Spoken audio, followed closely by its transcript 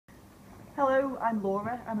Hello, I'm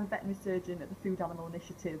Laura. I'm a veterinary surgeon at the Food Animal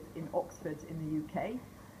Initiative in Oxford in the UK.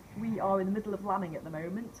 We are in the middle of lambing at the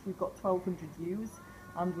moment. We've got 1,200 ewes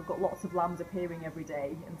and we've got lots of lambs appearing every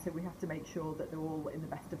day, and so we have to make sure that they're all in the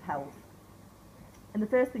best of health. And the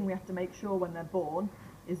first thing we have to make sure when they're born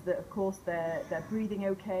is that, of course, they're breathing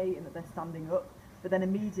okay and that they're standing up, but then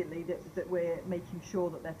immediately that we're making sure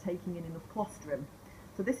that they're taking in enough colostrum.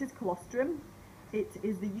 So this is colostrum. It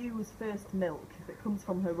is the ewe's first milk that comes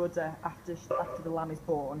from her udder after the lamb is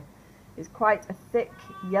born. It's quite a thick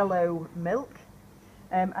yellow milk,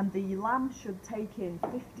 and the lamb should take in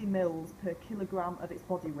 50 mils per kilogram of its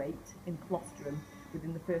body weight in colostrum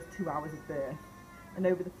within the first 2 hours of birth. And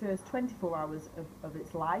over the first 24 hours of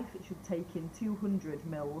its life, it should take in 200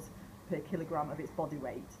 mils per kilogram of its body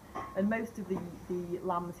weight. And most of the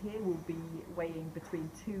lambs here will be weighing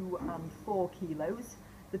between 2 and 4 kilos.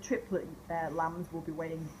 The triplet lambs will be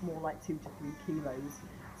weighing more like 2 to 3 kilos.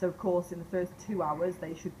 So of course, in the first 2 hours,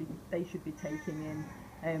 they should be taking in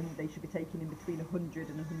between 100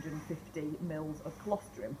 and 150 mils of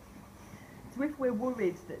colostrum. So if we're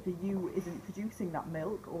worried that the ewe isn't producing that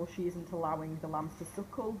milk, or she isn't allowing the lambs to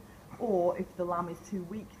suckle, or if the lamb is too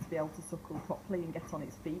weak to be able to suckle properly and get on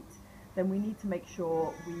its feet, then we need to make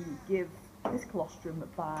sure we give this colostrum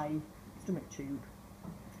by stomach tube.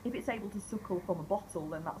 If it's able to suckle from a bottle,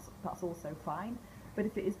 then that's also fine, but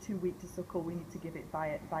if it is too weak to suckle, we need to give it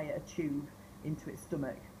via a tube into its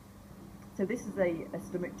stomach. So this is a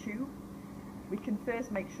stomach tube. We can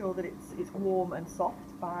first make sure that it's warm and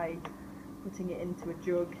soft by putting it into a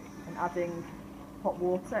jug and adding hot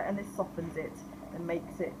water, and this softens it and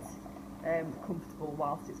makes it comfortable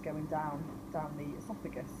whilst it's going down the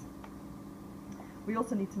esophagus. We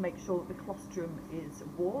also need to make sure that the colostrum is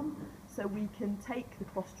warm, so we can take the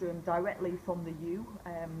colostrum directly from the ewe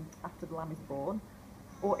after the lamb is born,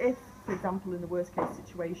 or if, for example, in the worst case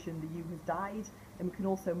situation, the ewe has died, then we can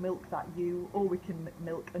also milk that ewe, or we can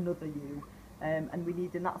milk another ewe, and we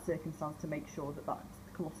need in that circumstance to make sure that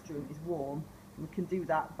colostrum is warm, and we can do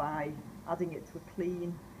that by adding it to a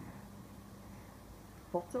clean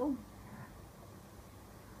bottle.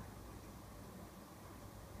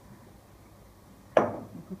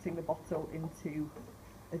 Putting the bottle into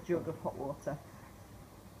a jug of hot water.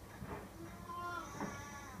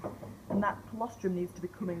 And that colostrum needs to be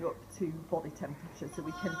coming up to body temperature, so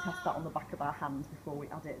we can test that on the back of our hand before we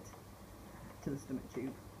add it to the stomach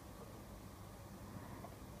tube.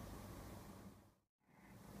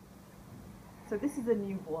 So this is a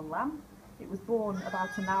newborn lamb. It was born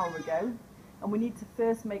about an hour ago, and we need to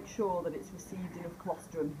first make sure that it's received enough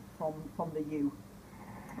colostrum from the ewe.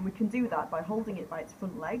 And we can do that by holding it by its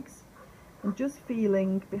front legs and just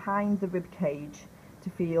feeling behind the rib cage to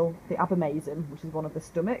feel the abomasum, which is one of the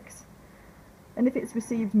stomachs. And if it's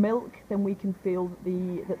received milk, then we can feel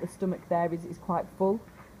that the stomach there is quite full.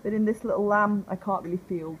 But in this little lamb, I can't really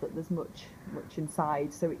feel that there's much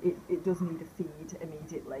inside, so it does need a feed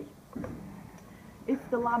immediately. If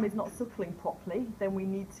the lamb is not suckling properly, then we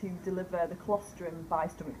need to deliver the colostrum by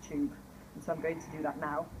stomach tube. And so I'm going to do that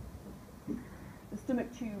now. The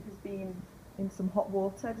stomach tube has been in some hot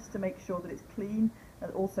water just to make sure that it's clean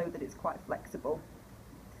and also that it's quite flexible.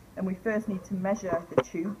 And we first need to measure the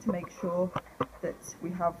tube to make sure that we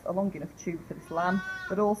have a long enough tube for this lamb,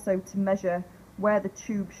 but also to measure where the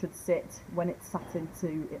tube should sit when it's sat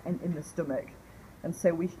in the stomach. And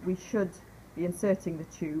so we should be inserting the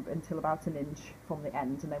tube until about 1 inch from the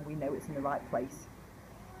end, and then we know it's in the right place.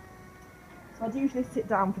 So I'd usually sit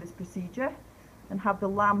down for this procedure and have the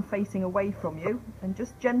lamb facing away from you, and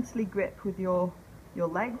just gently grip with your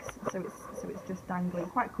legs so it's just dangling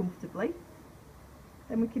quite comfortably.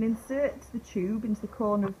 Then we can insert the tube into the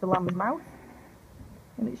corner of the lamb's mouth,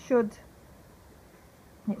 and it should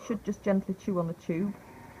just gently chew on the tube,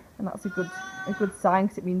 and that's a good sign,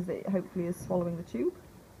 because it means that it hopefully is swallowing the tube.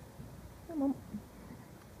 Come on.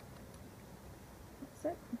 That's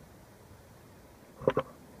it.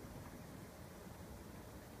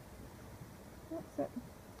 That's it.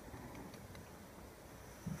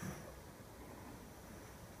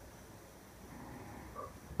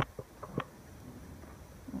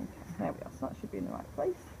 Okay, there we are, so that should be in the right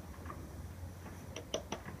place.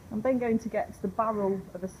 I'm then going to get the barrel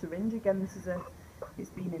of a syringe. Again, it's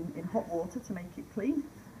been in hot water to make it clean.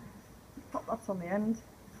 Pop that on the end.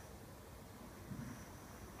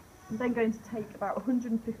 I'm then going to take about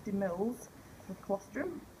 150 mils of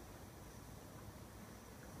colostrum.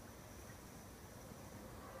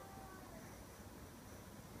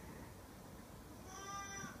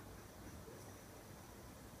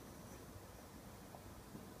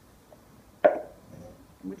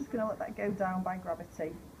 And we're just going to let that go down by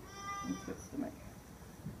gravity into its stomach.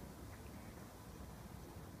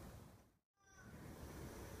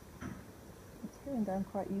 going down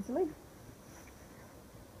quite easily.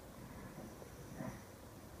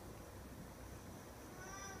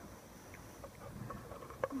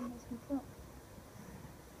 Let's move that.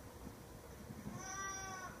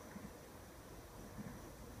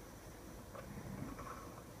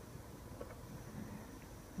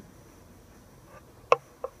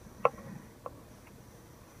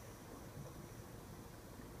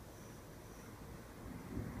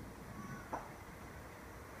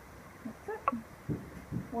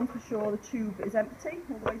 Once we're sure the tube is empty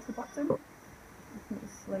all the way to the bottom, we can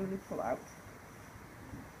just slowly pull out.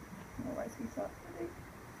 Alright, sweetheart, ready?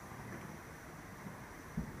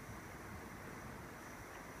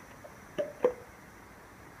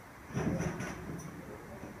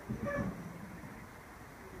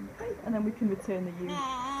 Okay, and then we can return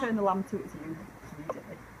the lamb to its ewe.